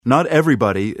Not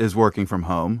everybody is working from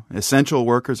home. Essential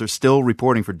workers are still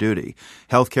reporting for duty.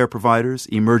 Healthcare providers,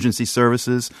 emergency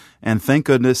services, and thank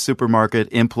goodness, supermarket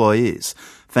employees.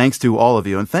 Thanks to all of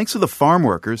you, and thanks to the farm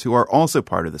workers who are also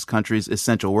part of this country's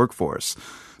essential workforce.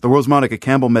 The World's Monica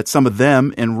Campbell met some of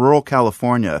them in rural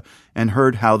California and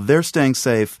heard how they're staying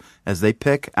safe as they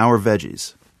pick our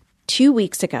veggies. 2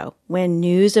 weeks ago, when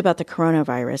news about the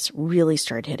coronavirus really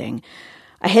started hitting,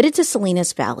 I headed to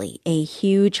Salinas Valley, a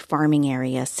huge farming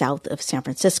area south of San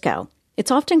Francisco. It's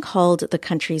often called the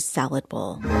country's salad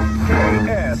bowl.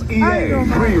 SEA,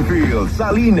 Greenfield,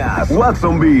 Salinas,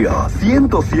 Watsonville,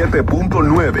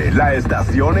 107.9, la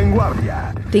estación en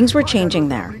guardia. Things were changing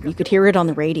there. You could hear it on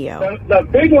the radio. The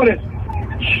big one is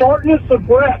shortness of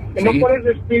breath. Sí. No puedes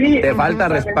respirar. Te falta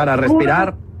para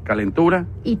respirar, calentura.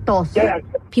 Y tos.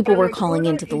 People were calling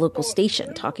into the local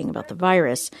station talking about the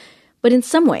virus. But in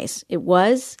some ways, it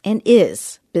was and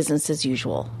is business as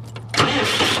usual.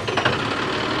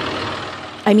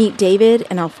 I meet David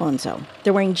and Alfonso.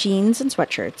 They're wearing jeans and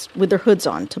sweatshirts with their hoods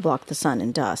on to block the sun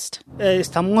and dust.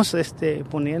 Estamos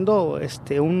poniendo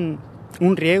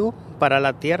un riego para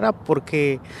la tierra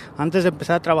porque antes de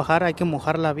empezar a trabajar hay que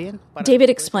mojarla bien.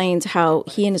 David explains how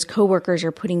he and his coworkers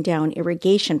are putting down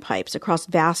irrigation pipes across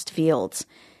vast fields.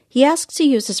 He asks to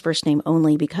use his first name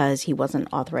only because he wasn't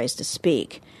authorized to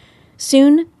speak.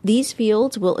 Soon, these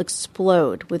fields will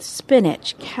explode with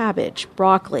spinach, cabbage,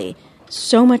 broccoli.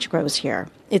 So much grows here.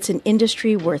 It's an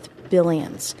industry worth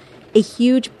billions. A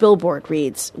huge billboard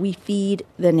reads, "We feed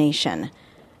the nation."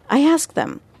 I ask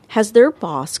them, has their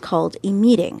boss called a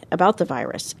meeting about the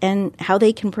virus and how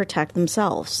they can protect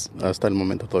themselves? Hasta el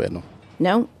momento todavía no.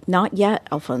 No, not yet,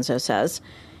 Alfonso says.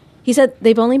 He said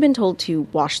they've only been told to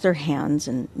wash their hands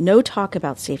and no talk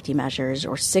about safety measures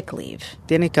or sick leave.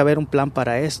 Tiene que haber un plan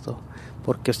para esto,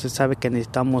 porque usted sabe que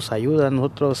necesitamos ayuda.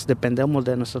 Nosotros dependemos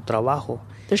de nuestro trabajo.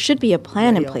 There should be a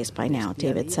plan in place by now,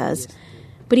 David says.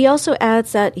 But he also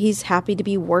adds that he's happy to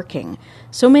be working.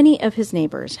 So many of his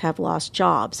neighbors have lost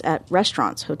jobs at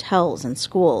restaurants, hotels, and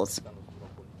schools.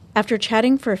 After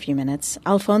chatting for a few minutes,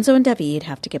 Alfonso and David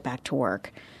have to get back to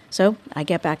work. So I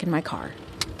get back in my car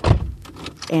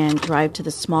and drive to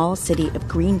the small city of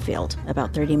Greenfield,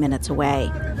 about 30 minutes away.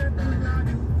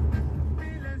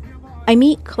 I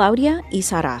meet Claudia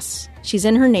Isaraz. She's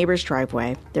in her neighbor's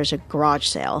driveway. There's a garage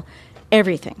sale.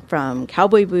 Everything from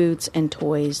cowboy boots and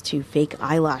toys to fake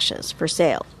eyelashes for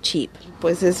sale, cheap.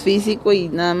 Pues es físico y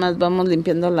nada más vamos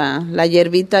limpiando la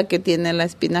hierbita que tiene la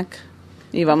espinaca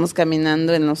y vamos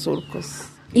caminando en los surcos.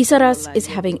 Isaraz is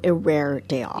having a rare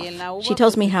day off. She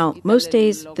tells me how most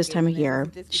days this time of year,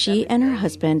 she and her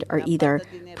husband are either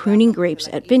pruning grapes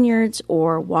at vineyards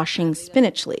or washing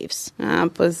spinach leaves.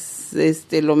 Pues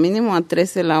lo mínimo a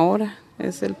 13 la hora.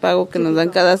 Es el pago que nos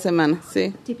dan cada semana,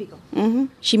 sí. Típico. Mm-hmm.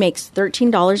 She makes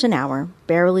 $13 an hour,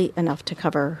 barely enough to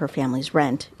cover her family's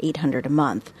rent, $800 a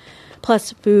month,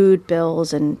 plus food,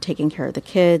 bills, and taking care of the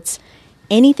kids.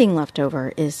 Anything left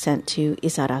over is sent to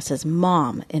Isaraz's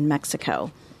mom in Mexico.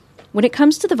 When it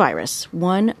comes to the virus,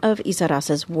 one of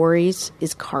Isaraz's worries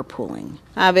is carpooling.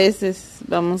 A veces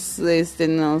vamos,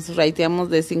 nos raiteamos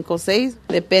de 5 o 6,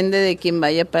 depende de quién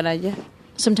vaya para allá.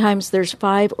 Sometimes there's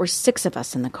 5 or 6 of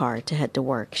us in the car to head to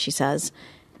work, she says.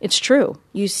 It's true.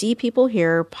 You see people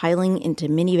here piling into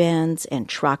minivans and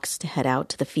trucks to head out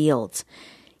to the fields.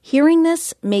 Hearing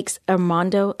this makes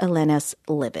Armando Elenes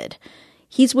livid.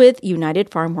 He's with United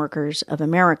Farm Workers of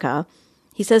America.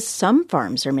 He says some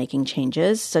farms are making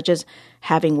changes, such as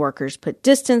having workers put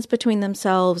distance between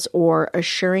themselves or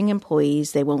assuring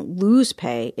employees they won't lose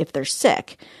pay if they're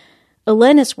sick.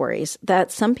 Elenis worries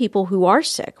that some people who are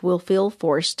sick will feel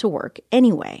forced to work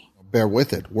anyway. Bear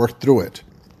with it. Work through it.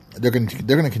 They're going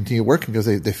to continue working because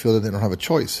they feel that they don't have a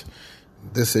choice.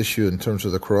 This issue in terms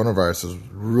of the coronavirus is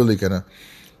really going to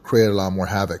create a lot more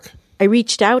havoc. I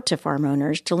reached out to farm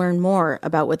owners to learn more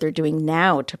about what they're doing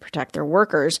now to protect their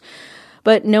workers,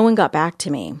 but no one got back to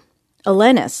me.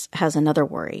 Elenis has another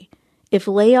worry. If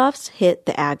layoffs hit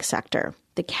the ag sector,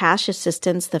 the cash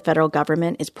assistance the federal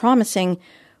government is promising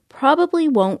probably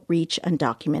won't reach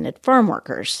undocumented farm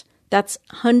workers. That's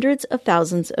hundreds of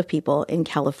thousands of people in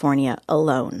California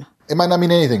alone. It might not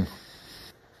mean anything.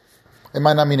 It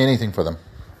might not mean anything for them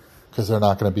because they're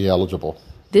not going to be eligible.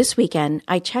 This weekend,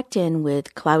 I checked in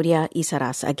with Claudia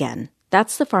Isaraz again.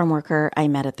 That's the farm worker I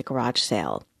met at the garage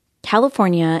sale.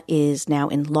 California is now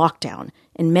in lockdown,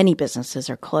 and many businesses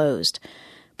are closed.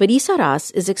 But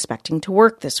Isaraz is expecting to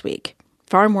work this week.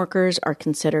 Farm workers are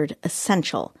considered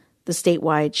essential. The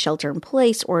statewide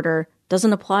shelter-in-place order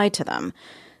doesn't apply to them.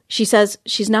 She says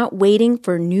she's not waiting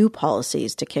for new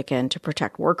policies to kick in to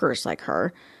protect workers like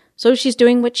her, so she's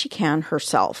doing what she can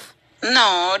herself.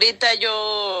 No, ahorita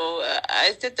yo a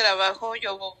este trabajo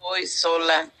yo voy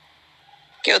sola.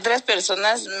 Que otras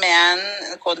personas me han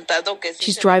contado que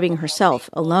She's driving herself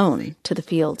alone to the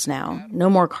fields now.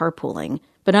 No more carpooling,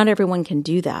 but not everyone can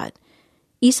do that.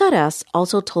 Isaras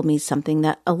also told me something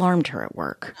that alarmed her at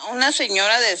work. Una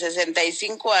señora de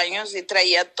 65 años sí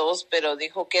traía tos, pero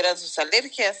dijo que eran sus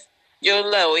alergias. Yo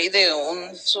la oí de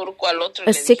un surco al otro.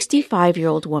 A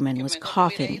 65-year-old woman was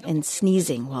coughing and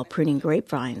sneezing while pruning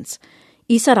grapevines.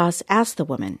 Isaras asked the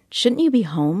woman, "Shouldn't you be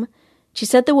home?" She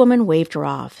said the woman waved her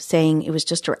off, saying it was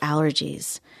just her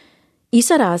allergies.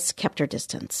 Isaras kept her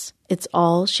distance. It's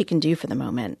all she can do for the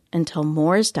moment until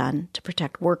more is done to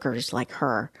protect workers like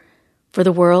her. For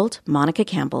The World, Monica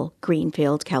Campbell,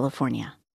 Greenfield, California.